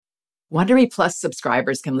Wondery Plus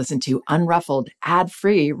subscribers can listen to Unruffled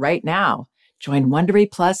ad-free right now. Join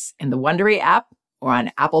Wondery Plus in the Wondery app or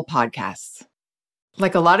on Apple Podcasts.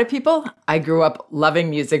 Like a lot of people, I grew up loving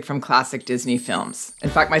music from classic Disney films. In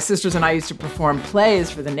fact, my sisters and I used to perform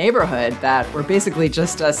plays for the neighborhood that were basically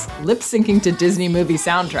just us lip-syncing to Disney movie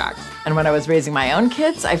soundtracks. And when I was raising my own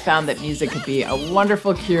kids, I found that music could be a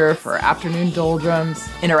wonderful cure for afternoon doldrums,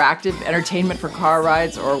 interactive entertainment for car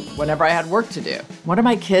rides, or whenever I had work to do. One of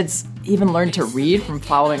my kids even learned to read from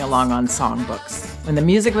following along on songbooks. When the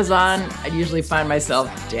music was on, I'd usually find myself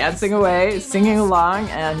dancing away, singing along,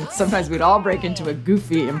 and sometimes we'd all break into a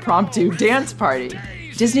goofy, impromptu dance party.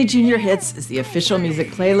 Disney Junior Hits is the official music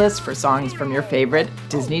playlist for songs from your favorite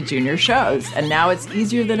Disney Junior shows, and now it's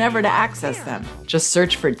easier than ever to access them. Just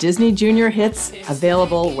search for Disney Junior Hits,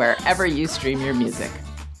 available wherever you stream your music.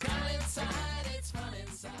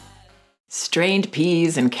 Strained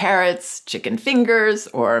peas and carrots, chicken fingers,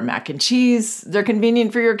 or mac and cheese. They're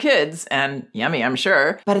convenient for your kids and yummy, I'm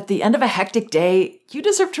sure. But at the end of a hectic day, you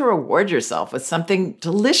deserve to reward yourself with something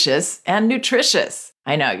delicious and nutritious.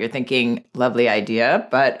 I know you're thinking, lovely idea,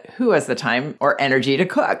 but who has the time or energy to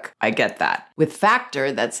cook? I get that. With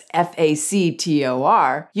Factor, that's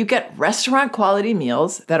Factor, you get restaurant quality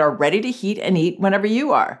meals that are ready to heat and eat whenever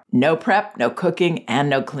you are. No prep, no cooking, and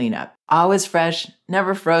no cleanup. Always fresh,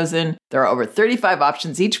 never frozen. There are over 35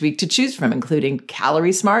 options each week to choose from, including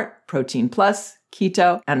Calorie Smart, Protein Plus,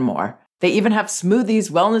 Keto, and more. They even have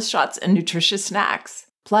smoothies, wellness shots, and nutritious snacks.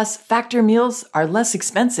 Plus, Factor meals are less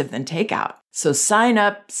expensive than takeout. So sign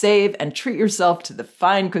up, save, and treat yourself to the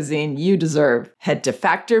fine cuisine you deserve. Head to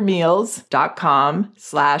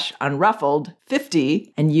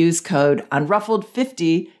factormeals.com/unruffled50 and use code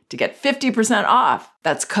unruffled50 to get 50% off.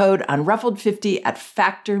 That's code unruffled50 at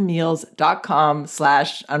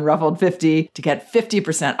factormeals.com/unruffled50 to get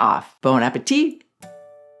 50% off. Bon appetit.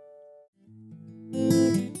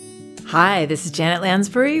 Hi, this is Janet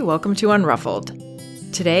Lansbury. Welcome to Unruffled.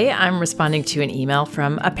 Today, I'm responding to an email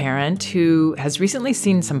from a parent who has recently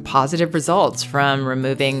seen some positive results from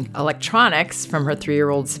removing electronics from her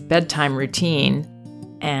 3-year-old's bedtime routine.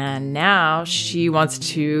 And now she wants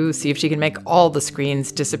to see if she can make all the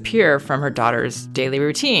screens disappear from her daughter's daily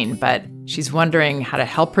routine, but she's wondering how to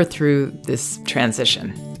help her through this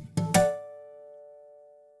transition.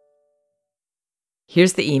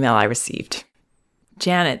 Here's the email I received.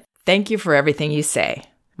 Janet, thank you for everything you say.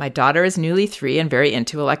 My daughter is newly 3 and very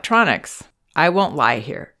into electronics. I won't lie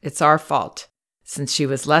here. It's our fault. Since she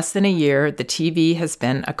was less than a year, the TV has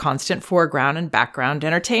been a constant foreground and background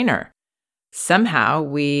entertainer. Somehow,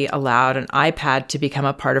 we allowed an iPad to become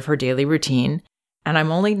a part of her daily routine, and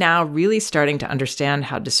I'm only now really starting to understand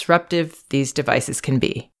how disruptive these devices can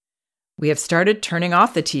be. We have started turning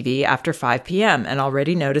off the TV after 5 p.m. and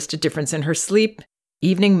already noticed a difference in her sleep,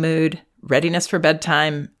 evening mood, readiness for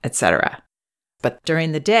bedtime, etc. But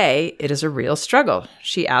during the day, it is a real struggle.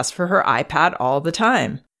 She asks for her iPad all the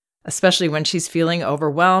time, especially when she's feeling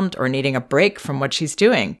overwhelmed or needing a break from what she's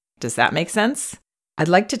doing. Does that make sense? I'd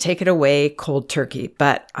like to take it away cold turkey,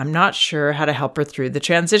 but I'm not sure how to help her through the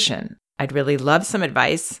transition. I'd really love some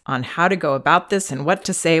advice on how to go about this and what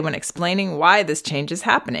to say when explaining why this change is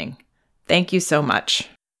happening. Thank you so much.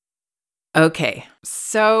 Okay,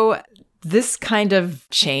 so this kind of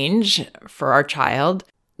change for our child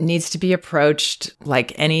needs to be approached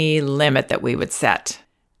like any limit that we would set.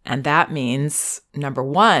 And that means, number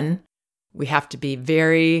one, we have to be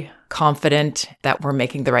very confident that we're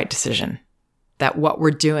making the right decision, that what we're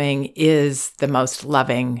doing is the most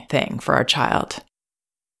loving thing for our child.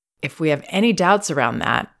 If we have any doubts around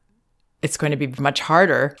that, it's going to be much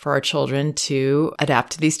harder for our children to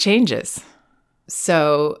adapt to these changes.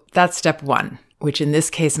 So that's step one, which in this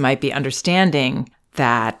case might be understanding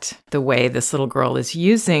that the way this little girl is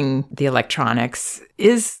using the electronics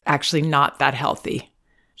is actually not that healthy.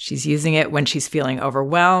 She's using it when she's feeling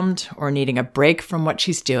overwhelmed or needing a break from what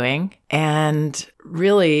she's doing. And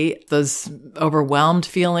really, those overwhelmed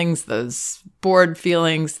feelings, those bored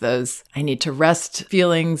feelings, those I need to rest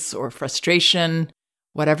feelings or frustration,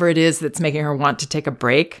 whatever it is that's making her want to take a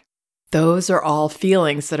break, those are all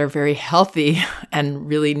feelings that are very healthy and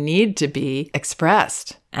really need to be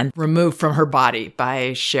expressed and removed from her body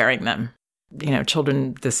by sharing them. You know,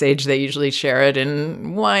 children this age, they usually share it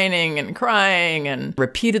in whining and crying and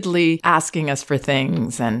repeatedly asking us for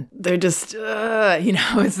things. And they're just,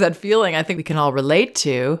 it's that feeling I think we can all relate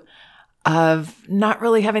to of not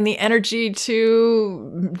really having the energy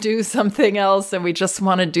to do something else. And we just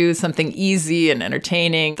want to do something easy and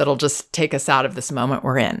entertaining that'll just take us out of this moment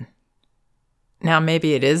we're in. Now,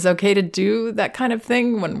 maybe it is okay to do that kind of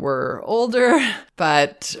thing when we're older,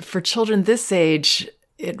 but for children this age,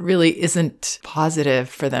 it really isn't positive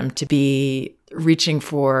for them to be reaching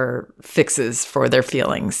for fixes for their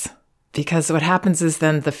feelings. Because what happens is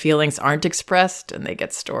then the feelings aren't expressed and they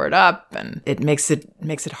get stored up, and it makes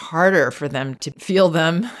it harder for them to feel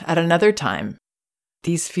them at another time.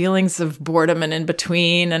 These feelings of boredom and in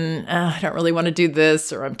between and I don't really want to do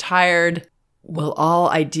this or I'm tired will all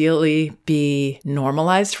ideally be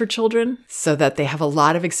normalized for children so that they have a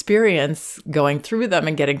lot of experience going through them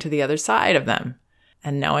and getting to the other side of them.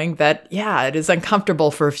 And knowing that, yeah, it is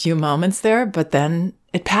uncomfortable for a few moments there, but then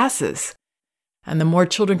it passes. And the more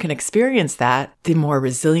children can experience that, the more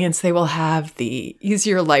resilience they will have, the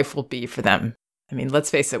easier life will be for them. I mean, let's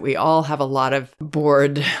face it, we all have a lot of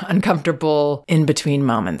bored, uncomfortable, in-between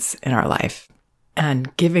moments in our life.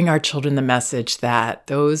 And giving our children the message that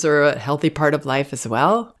those are a healthy part of life as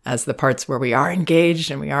well as the parts where we are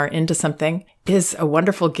engaged and we are into something is a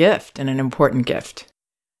wonderful gift and an important gift.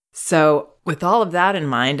 So with all of that in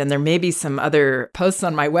mind, and there may be some other posts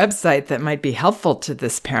on my website that might be helpful to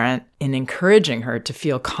this parent in encouraging her to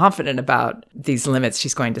feel confident about these limits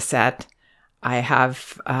she's going to set, I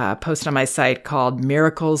have a post on my site called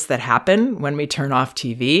Miracles That Happen When We Turn Off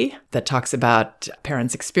TV that talks about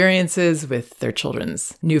parents' experiences with their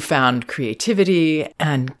children's newfound creativity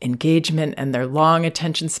and engagement and their long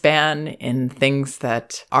attention span in things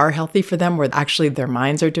that are healthy for them, where actually their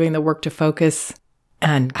minds are doing the work to focus,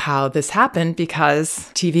 and how this happened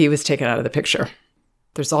because TV was taken out of the picture.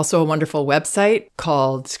 There's also a wonderful website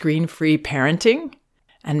called Screen Free Parenting,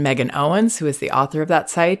 and Megan Owens, who is the author of that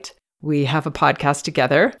site, we have a podcast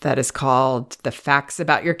together that is called The Facts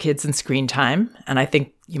About Your Kids and Screen Time. And I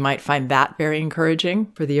think you might find that very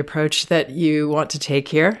encouraging for the approach that you want to take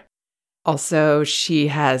here. Also, she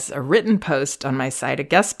has a written post on my site, a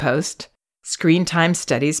guest post, Screen Time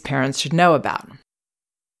Studies Parents Should Know About.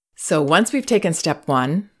 So once we've taken step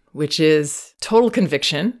one, which is total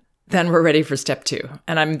conviction, then we're ready for step two.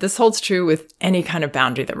 And this holds true with any kind of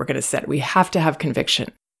boundary that we're going to set. We have to have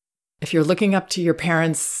conviction. If you're looking up to your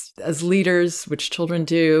parents as leaders, which children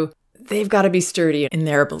do, they've got to be sturdy in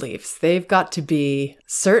their beliefs. They've got to be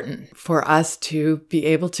certain for us to be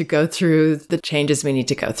able to go through the changes we need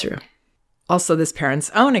to go through. Also, this parent's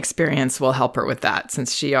own experience will help her with that,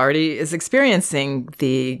 since she already is experiencing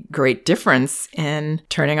the great difference in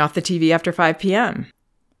turning off the TV after 5 p.m.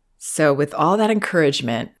 So with all that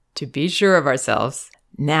encouragement to be sure of ourselves,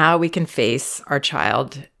 now we can face our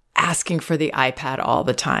child asking for the iPad all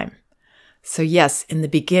the time. So yes, in the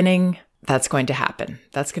beginning, that's going to happen.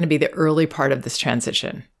 That's going to be the early part of this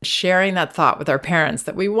transition. Sharing that thought with our parents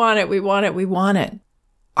that we want it, we want it, we want it.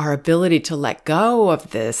 Our ability to let go of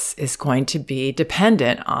this is going to be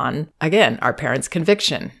dependent on, again, our parents'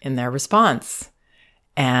 conviction in their response.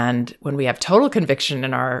 And when we have total conviction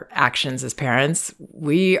in our actions as parents,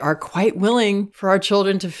 we are quite willing for our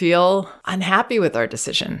children to feel unhappy with our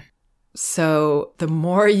decision. So the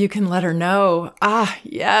more you can let her know,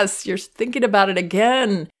 yes, you're thinking about it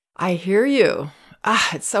again. I hear you.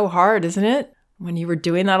 It's so hard, isn't it? When you were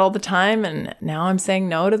doing that all the time and now I'm saying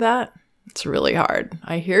no to that. It's really hard.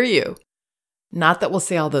 I hear you. Not that we'll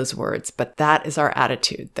say all those words, but that is our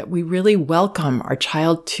attitude, that we really welcome our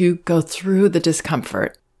child to go through the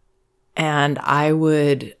discomfort. And I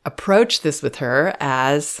would approach this with her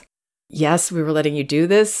as, yes, we were letting you do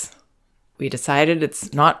this. We decided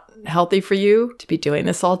it's not healthy for you to be doing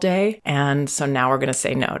this all day. And so now we're going to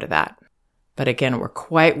say no to that. But again, we're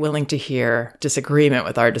quite willing to hear disagreement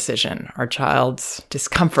with our decision, our child's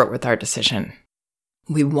discomfort with our decision.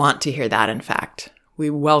 We want to hear that, in fact. We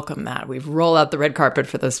welcome that. We roll out the red carpet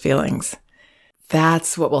for those feelings.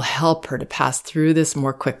 That's what will help her to pass through this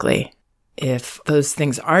more quickly. If those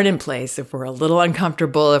things aren't in place, if we're a little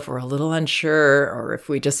uncomfortable, if we're a little unsure, or if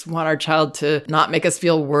we just want our child to not make us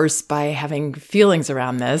feel worse by having feelings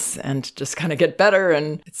around this and just kind of get better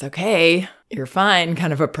and it's okay, you're fine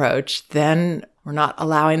kind of approach, then we're not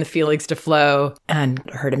allowing the feelings to flow and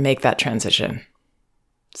her to make that transition.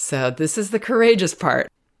 So this is the courageous part.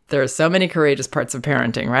 There are so many courageous parts of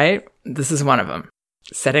parenting, right? This is one of them.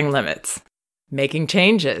 Setting limits, making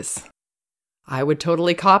changes. I would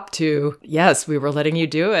totally cop to, yes, we were letting you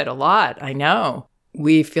do it a lot. I know.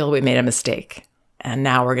 We feel we made a mistake. And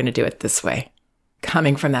now we're going to do it this way.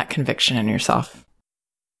 Coming from that conviction in yourself.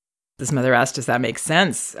 This mother asked, does that make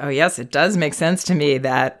sense? Oh, yes, it does make sense to me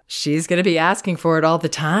that she's going to be asking for it all the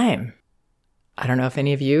time. I don't know if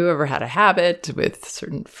any of you ever had a habit with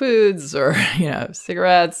certain foods or,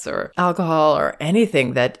 cigarettes or alcohol or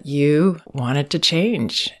anything that you wanted to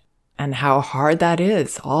change. And how hard that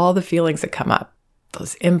is, all the feelings that come up.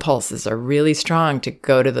 Those impulses are really strong to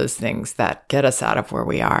go to those things that get us out of where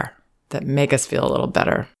we are, that make us feel a little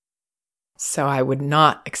better. So I would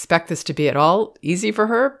not expect this to be at all easy for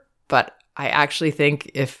her, but I actually think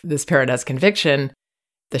if this parent has conviction,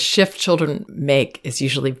 the shift children make is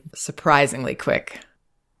usually surprisingly quick.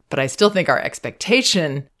 But I still think our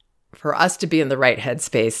expectation for us to be in the right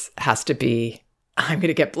headspace has to be, I'm going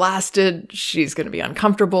to get blasted, she's going to be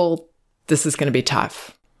uncomfortable, this is going to be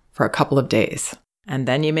tough for a couple of days. And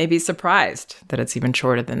then you may be surprised that it's even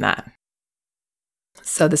shorter than that.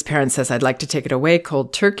 So this parent says, I'd like to take it away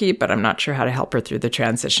cold turkey, but I'm not sure how to help her through the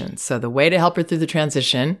transition. So the way to help her through the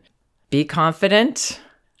transition, be confident.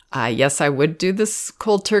 Yes, I would do this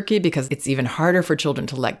cold turkey because it's even harder for children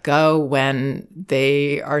to let go when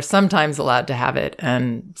they are sometimes allowed to have it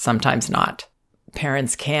and sometimes not.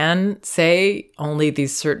 Parents can say only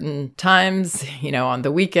these certain times, on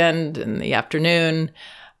the weekend, in the afternoon,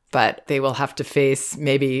 but they will have to face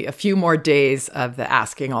maybe a few more days of the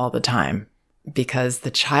asking all the time because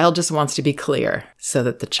the child just wants to be clear so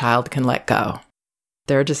that the child can let go.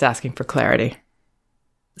 They're just asking for clarity.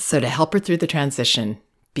 So to help her through the transition,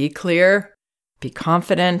 be clear, be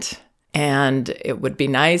confident, and it would be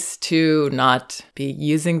nice to not be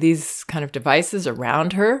using these kind of devices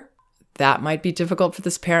around her. That might be difficult for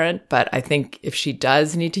this parent, but I think if she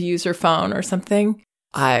does need to use her phone or something,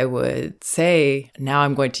 I would say, now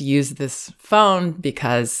I'm going to use this phone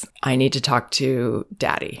because I need to talk to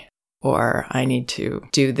daddy, or I need to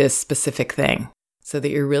do this specific thing, so that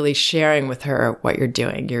you're really sharing with her what you're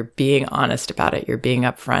doing. You're being honest about it. You're being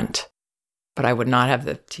upfront. But I would not have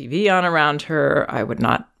the TV on around her. I would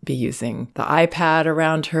not be using the iPad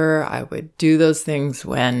around her. I would do those things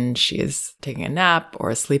when she is taking a nap or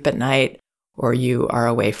asleep at night or you are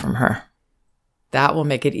away from her. That will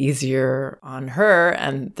make it easier on her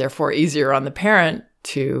and therefore easier on the parent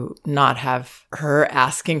to not have her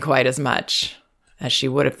asking quite as much as she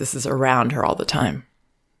would if this is around her all the time.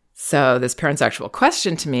 So this parent's actual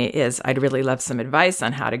question to me is, I'd really love some advice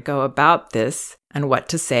on how to go about this and what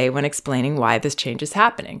to say when explaining why this change is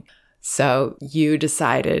happening. So you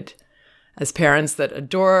decided, as parents that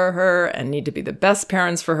adore her and need to be the best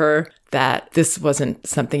parents for her, that this wasn't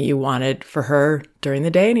something you wanted for her during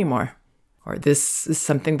the day anymore. Or this is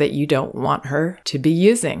something that you don't want her to be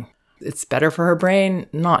using. It's better for her brain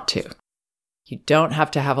not to. You don't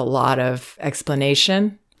have to have a lot of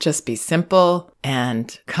explanation. Just be simple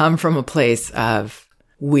and come from a place of,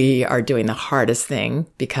 we are doing the hardest thing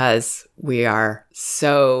because we are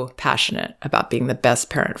so passionate about being the best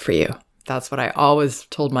parent for you. That's what I always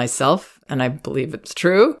told myself, and I believe it's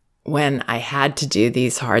true, when I had to do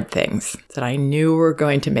these hard things that I knew were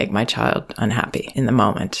going to make my child unhappy in the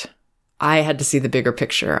moment. I had to see the bigger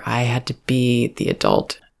picture. I had to be the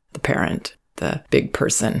adult, the parent, the big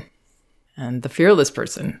person, and the fearless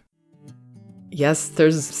person. Yes,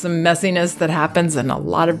 there's some messiness that happens and a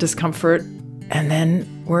lot of discomfort, and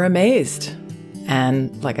then we're amazed.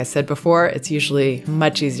 And like I said before, it's usually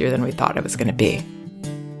much easier than we thought it was going to be.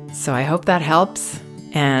 So I hope that helps.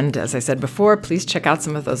 And as I said before, please check out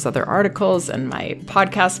some of those other articles and my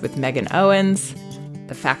podcast with Megan Owens,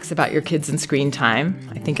 The Facts About Your Kids and Screen Time.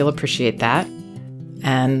 I think you'll appreciate that.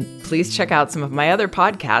 And please check out some of my other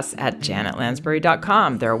podcasts at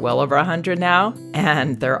janetlansbury.com. There are well over 100 now,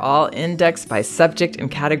 and they're all indexed by subject and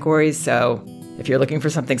categories. So if you're looking for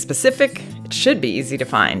something specific, it should be easy to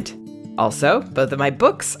find. Also, both of my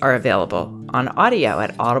books are available on audio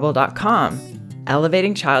at audible.com.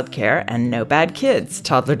 Elevating Childcare and No Bad Kids,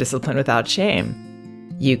 Toddler Discipline Without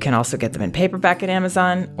Shame. You can also get them in paperback at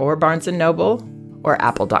Amazon or Barnes & Noble or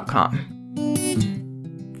apple.com.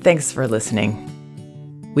 Thanks for listening.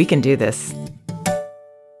 We can do this.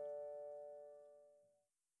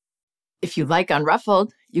 If you like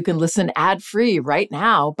Unruffled, you can listen ad-free right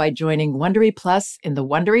now by joining Wondery Plus in the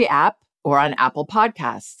Wondery app or on Apple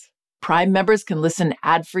Podcasts. Prime members can listen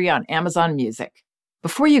ad-free on Amazon Music.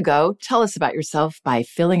 Before you go, tell us about yourself by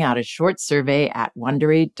filling out a short survey at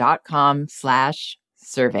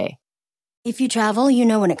Wondery.com/survey. If you travel, you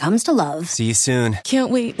know when it comes to love. See you soon. Can't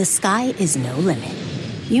wait. The sky is no limit.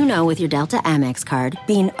 You know with your Delta Amex card,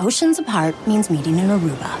 being oceans apart means meeting in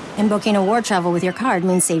Aruba. And booking award travel with your card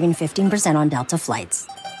means saving 15% on Delta flights.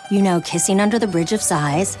 You know kissing under the Bridge of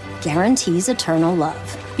Sighs guarantees eternal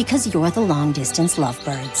love. Because you're the long-distance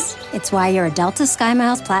lovebirds. It's why you're a Delta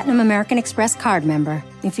SkyMiles Platinum American Express card member.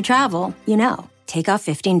 If you travel, you know. Take off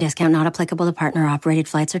 15 discount not applicable to partner-operated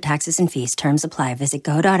flights or taxes and fees. Terms apply. Visit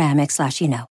go.amex/you know.